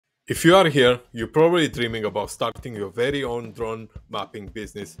If you are here, you're probably dreaming about starting your very own drone mapping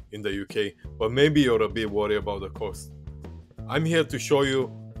business in the UK, but maybe you're a bit worried about the cost. I'm here to show you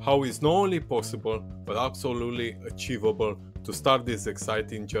how it's not only possible, but absolutely achievable to start this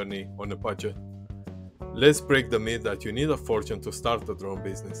exciting journey on a budget. Let's break the myth that you need a fortune to start a drone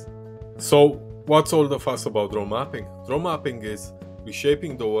business. So, what's all the fuss about drone mapping? Drone mapping is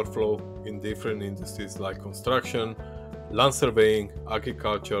reshaping the workflow in different industries like construction, land surveying,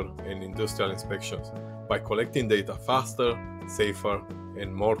 agriculture, and industrial inspections by collecting data faster, safer,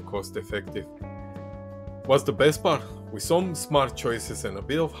 and more cost-effective. What's the best part? With some smart choices and a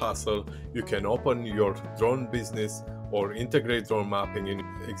bit of hustle, you can open your drone business or integrate drone mapping in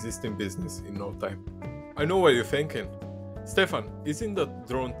existing business in no time. I know what you're thinking. Stefan, isn't the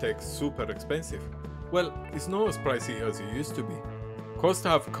drone tech super expensive? Well, it's not as pricey as it used to be. Costs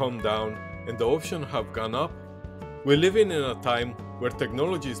have come down and the options have gone up. We're living in a time where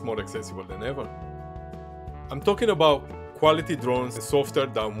technology is more accessible than ever. I'm talking about quality drones and software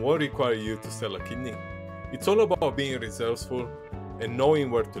that won't require you to sell a kidney. It's all about being resourceful and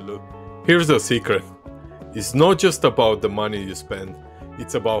knowing where to look. Here's the secret. It's not just about the money you spend,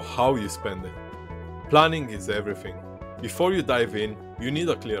 it's about how you spend it. Planning is everything. Before you dive in, you need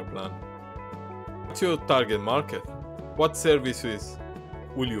a clear plan. What's your target market? What services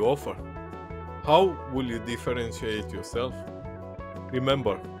will you offer? How will you differentiate yourself?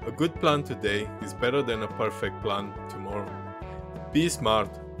 Remember, a good plan today is better than a perfect plan tomorrow. Be smart,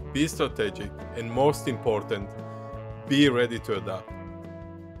 be strategic, and most important, be ready to adapt.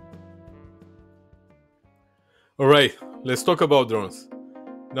 Alright, let's talk about drones.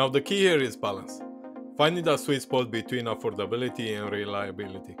 Now the key here is balance. Finding that sweet spot between affordability and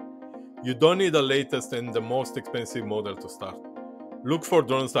reliability. You don't need the latest and the most expensive model to start. Look for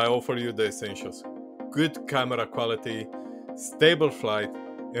drones that offer you the essentials: good camera quality, stable flight,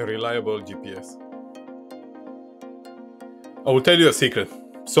 and reliable GPS. I will tell you a secret.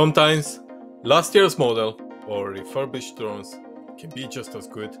 Sometimes last year's model or refurbished drones can be just as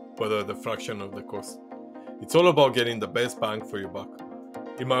good, but at a fraction of the cost. It's all about getting the best bang for your buck.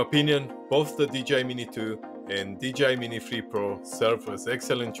 In my opinion, both the DJI Mini 2 and DJI Mini 3 Pro serve as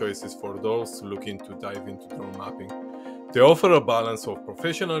excellent choices for those looking to dive into drone mapping. They offer a balance of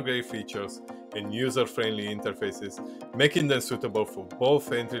professional-grade features and user-friendly interfaces, making them suitable for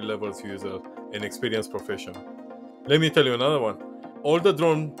both entry-level users and experienced professionals. Let me tell you another one. All the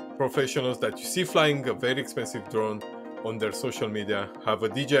drone professionals that you see flying a very expensive drone on their social media have a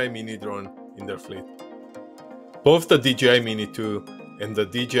DJI Mini drone in their fleet. Both the DJI Mini 2 and the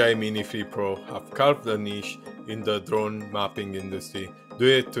DJI Mini 3 Pro have carved a niche in the drone mapping industry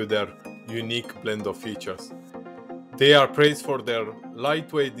due to their unique blend of features. They are praised for their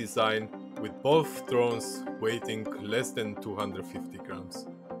lightweight design, with both drones weighing less than 250 grams.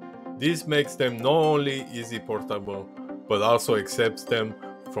 This makes them not only easy portable, but also accepts them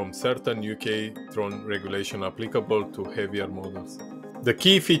from certain UK drone regulation applicable to heavier models. The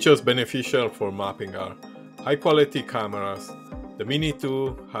key features beneficial for mapping are high quality cameras. The Mini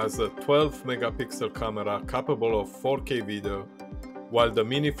 2 has a 12 megapixel camera capable of 4K video, while the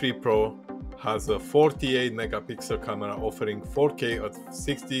Mini 3 Pro has a 48 megapixel camera offering 4K at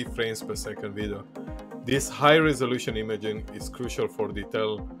 60 frames per second video. This high resolution imaging is crucial for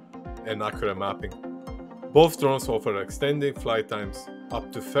detailed and accurate mapping. Both drones offer extended flight times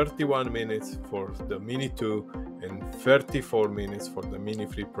up to 31 minutes for the Mini 2 and 34 minutes for the Mini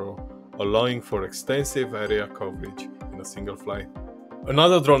 3 Pro, allowing for extensive area coverage in a single flight.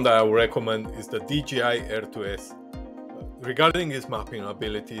 Another drone that I would recommend is the DJI Air 2S. Regarding its mapping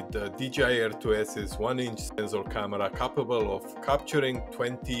ability, the DJI Air 2S is 1-inch sensor camera capable of capturing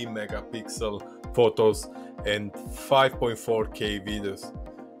 20 megapixel photos and 5.4K videos.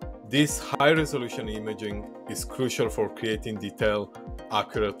 This high-resolution imaging is crucial for creating detailed,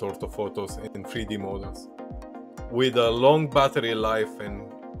 accurate orthophotos and 3D models. With a long battery life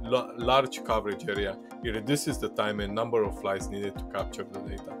and large coverage area, it reduces the time and number of flights needed to capture the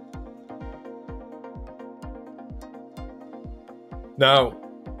data. Now,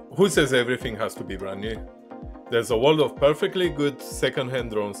 who says everything has to be brand new? There's a world of perfectly good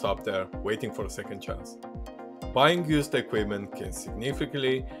second-hand drones out there waiting for a second chance. Buying used equipment can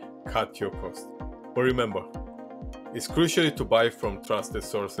significantly cut your cost. But remember, it's crucial to buy from trusted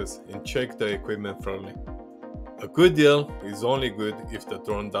sources and check the equipment thoroughly. A good deal is only good if the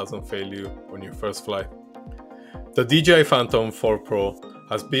drone doesn't fail you on your first flight. The DJI Phantom 4 Pro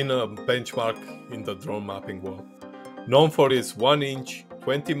has been a benchmark in the drone mapping world. Known for its 1-inch,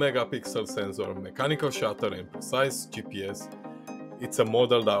 20 megapixel sensor, mechanical shutter, and precise GPS, it's a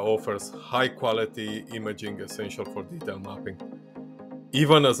model that offers high quality imaging essential for detail mapping.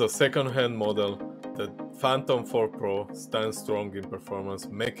 Even as a second-hand model, the Phantom 4 Pro stands strong in performance,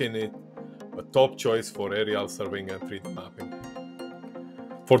 making it a top choice for aerial surveying and 3D mapping.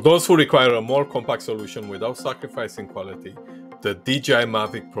 For those who require a more compact solution without sacrificing quality, the DJI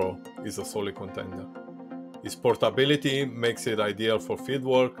Mavic Pro is a solid contender. Its portability makes it ideal for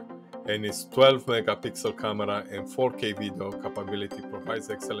fieldwork, and its 12-megapixel camera and 4K video capability provides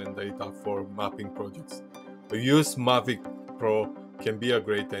excellent data for mapping projects. A used Mavic Pro can be a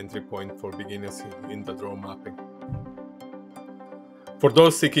great entry point for beginners in the drone mapping. For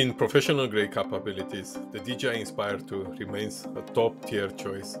those seeking professional-grade capabilities, the DJI Inspire 2 remains a top-tier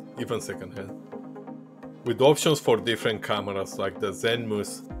choice, even second-hand. With options for different cameras like the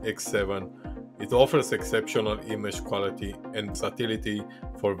Zenmuse X7, it offers exceptional image quality and versatility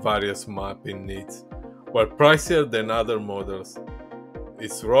for various mapping needs. While pricier than other models,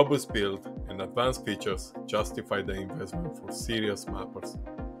 its robust build and advanced features justify the investment for serious mappers.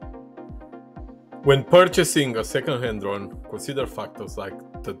 When purchasing a second-hand drone, consider factors like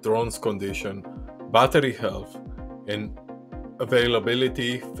the drone's condition, battery health, and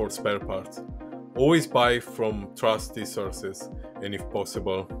availability for spare parts. Always buy from trusted sources, and if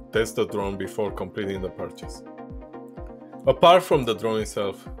possible, test the drone before completing the purchase. Apart from the drone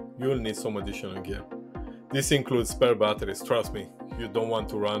itself, you'll need some additional gear. This includes spare batteries, trust me, you don't want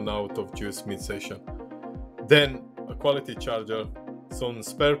to run out of juice mid-session. Then, a quality charger, some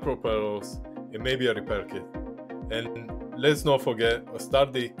spare propellers, and maybe a repair kit. And let's not forget a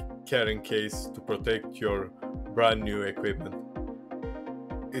sturdy carrying case to protect your brand new equipment.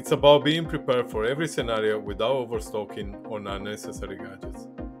 It's about being prepared for every scenario without overstocking on unnecessary gadgets.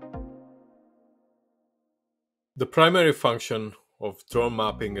 The primary function of drone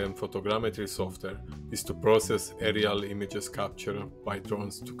mapping and photogrammetry software is to process aerial images captured by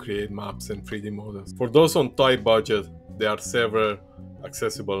drones to create maps and 3D models. For those on tight budget, there are several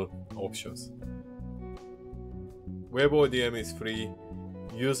accessible options. WebODM is free,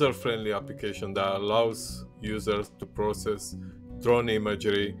 user-friendly application that allows users to process drone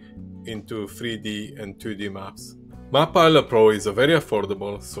imagery into 3D and 2D maps. MapPilot Pro is a very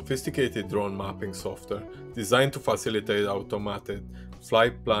affordable, sophisticated drone mapping software designed to facilitate automated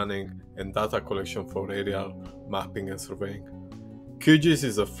flight planning and data collection for aerial mapping and surveying. QGIS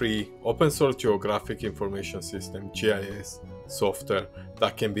is a free, open-source geographic information system (GIS) software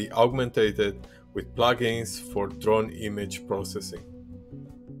that can be augmented with plugins for drone image processing.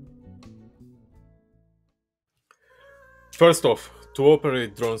 First off, to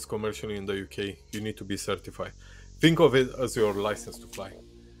operate drones commercially in the UK, you need to be certified. Think of it as your license to fly.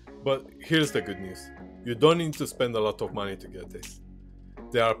 But here's the good news. You don't need to spend a lot of money to get this.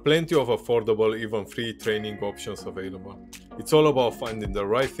 There are plenty of affordable, even free training options available. It's all about finding the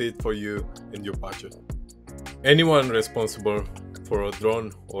right fit for you and your budget. Anyone responsible for a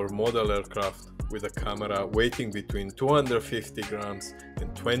drone or model aircraft with a camera weighing between 250 grams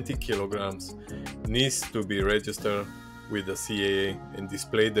and 20 kilograms needs to be registered with the CAA and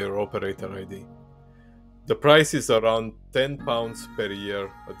display their operator ID. The price is around £10 per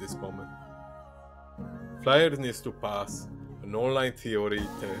year at this moment. Flyers need to pass an online theory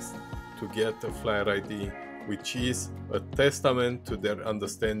test to get a flyer ID, which is a testament to their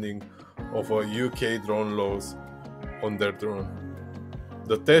understanding of UK drone laws on their drone.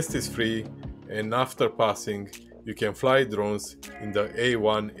 The test is free, and after passing, you can fly drones in the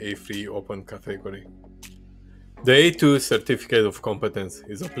A1, A3 open category. The A2 Certificate of Competence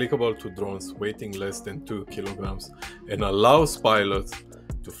is applicable to drones weighing less than 2 kilograms and allows pilots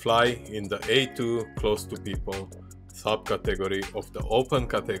to fly in the A2 Close to People subcategory of the open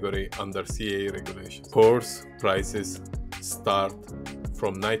category under CAA regulations. Course prices start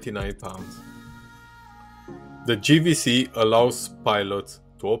from £99. The GVC allows pilots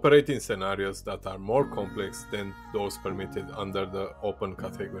to operate in scenarios that are more complex than those permitted under the open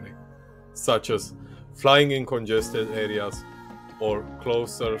category, such as flying in congested areas or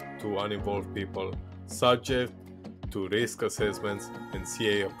closer to uninvolved people, subject to risk assessments and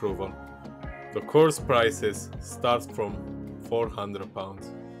CAA approval. The course prices start from £400.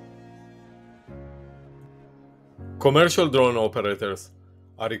 Commercial drone operators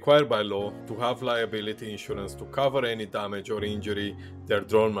are required by law to have liability insurance to cover any damage or injury their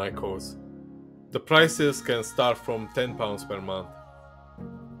drone might cause. The prices can start from £10 per month.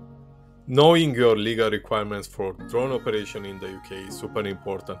 Knowing your legal requirements for drone operation in the UK is super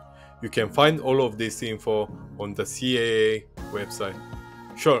important. You can find all of this info on the CAA website.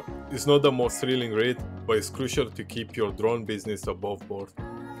 Sure, it's not the most thrilling read, but it's crucial to keep your drone business above board.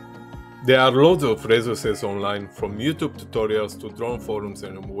 There are loads of resources online, from YouTube tutorials to drone forums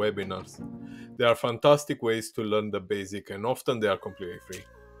and webinars. There are fantastic ways to learn the basic, and often they are completely free.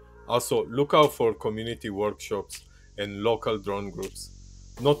 Also, look out for community workshops and local drone groups.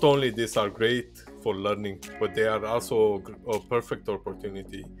 Not only these are great for learning, but they are also a perfect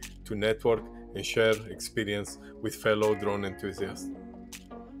opportunity to network and share experience with fellow drone enthusiasts.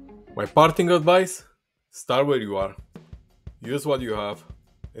 My parting advice: start where you are, use what you have,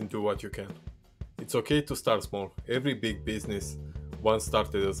 and do what you can. It's okay to start small. Every big business once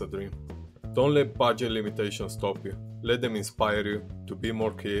started as a dream. Don't let budget limitations stop you. Let them inspire you to be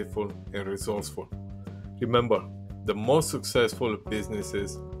more creative and resourceful. Remember, the most successful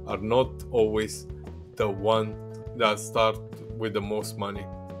businesses are not always the ones that start with the most money,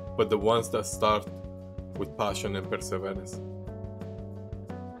 but the ones that start with passion and perseverance.